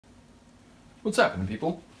What's happening,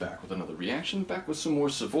 people? Back with another reaction, back with some more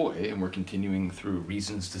Savoy, and we're continuing through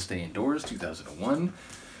Reasons to Stay Indoors, 2001.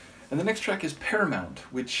 And the next track is Paramount,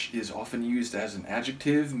 which is often used as an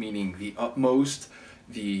adjective, meaning the utmost,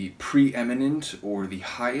 the preeminent, or the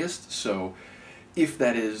highest. So if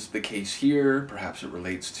that is the case here, perhaps it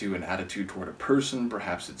relates to an attitude toward a person,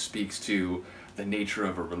 perhaps it speaks to the nature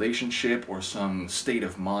of a relationship or some state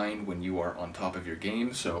of mind when you are on top of your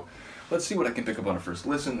game. So let's see what I can pick up on a first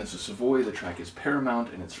listen. This is Savoy, the track is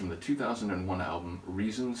Paramount, and it's from the 2001 album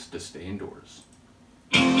Reasons to Stay Indoors.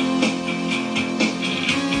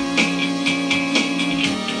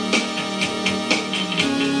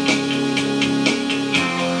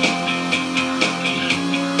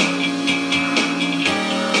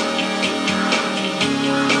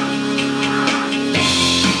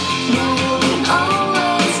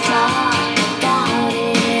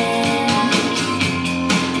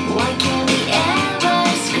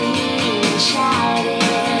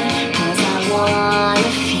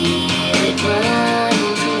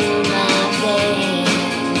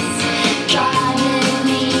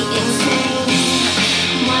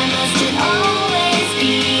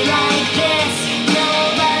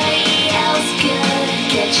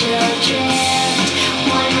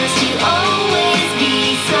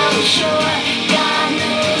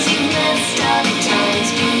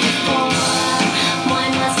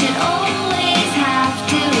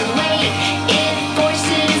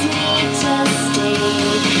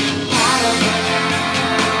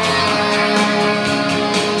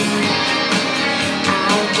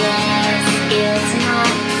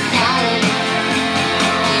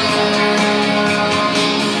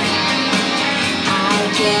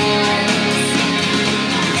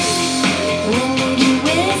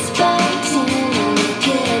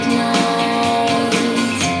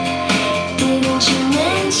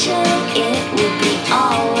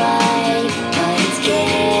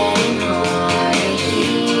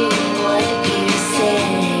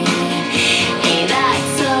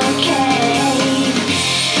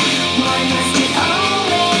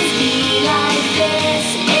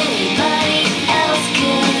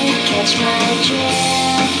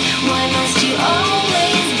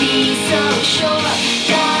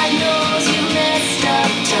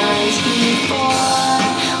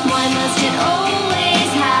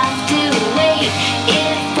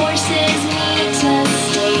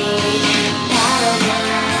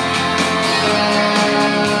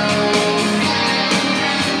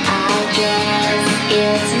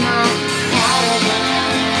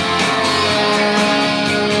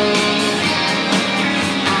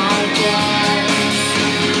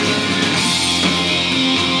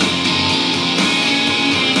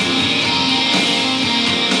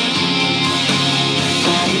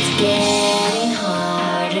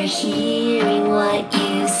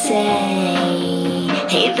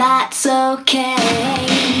 Hey, that's okay.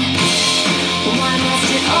 Why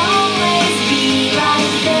must it always be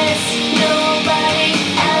like this? Nobody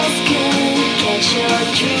else could get your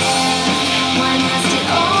drift. Why must it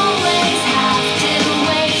always have to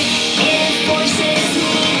wait? It forces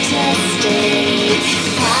me to stay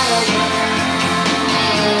Paramount.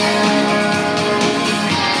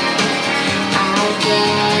 I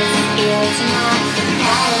guess it's not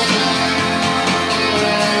Paramount.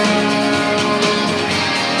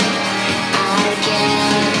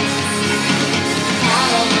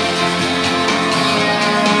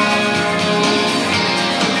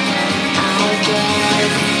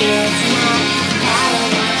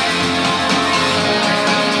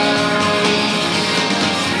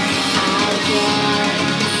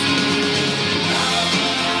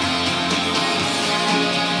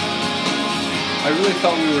 I really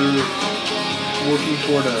thought we were working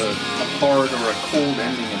toward a hard or a cold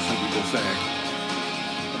ending, as some people say.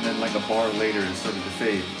 And then like a bar later it started to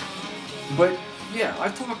fade. But yeah,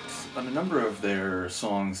 I've talked on a number of their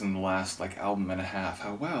songs in the last like album and a half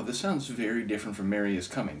how, wow, this sounds very different from Mary Is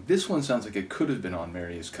Coming. This one sounds like it could have been on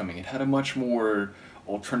Mary Is Coming. It had a much more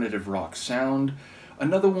alternative rock sound.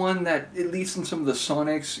 Another one that, at least in some of the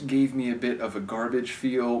sonics, gave me a bit of a Garbage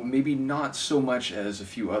feel. Maybe not so much as a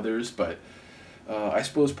few others, but I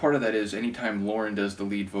suppose part of that is anytime Lauren does the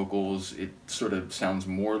lead vocals, it sort of sounds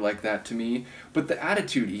more like that to me. But the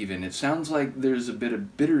attitude even, it sounds like there's a bit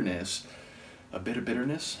of bitterness.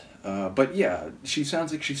 But yeah, she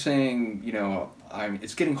sounds like she's saying, you know,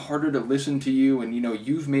 it's getting harder to listen to you, and you know,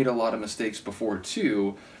 you've made a lot of mistakes before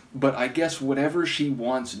too, but I guess whatever she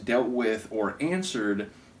wants dealt with or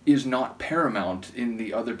answered is not paramount in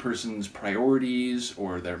the other person's priorities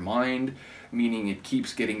or their mind, meaning it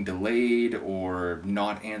keeps getting delayed or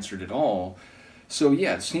not answered at all. So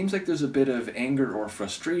yeah, it seems like there's a bit of anger or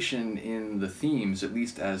frustration in the themes, at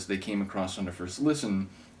least as they came across on the first listen.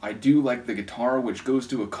 I do like the guitar, which goes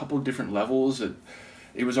to a couple different levels.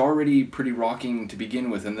 It was already pretty rocking to begin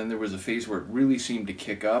with, and then there was a phase where it really seemed to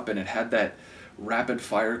kick up, and it had that rapid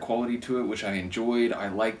fire quality to it, which I enjoyed. I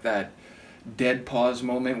like that dead pause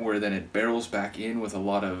moment where then it barrels back in with a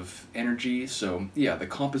lot of energy. So yeah, the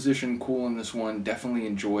composition cool in this one. Definitely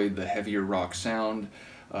enjoyed the heavier rock sound.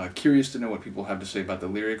 Curious to know what people have to say about the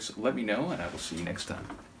lyrics. Let me know, and I will see you next time.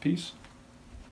 Peace.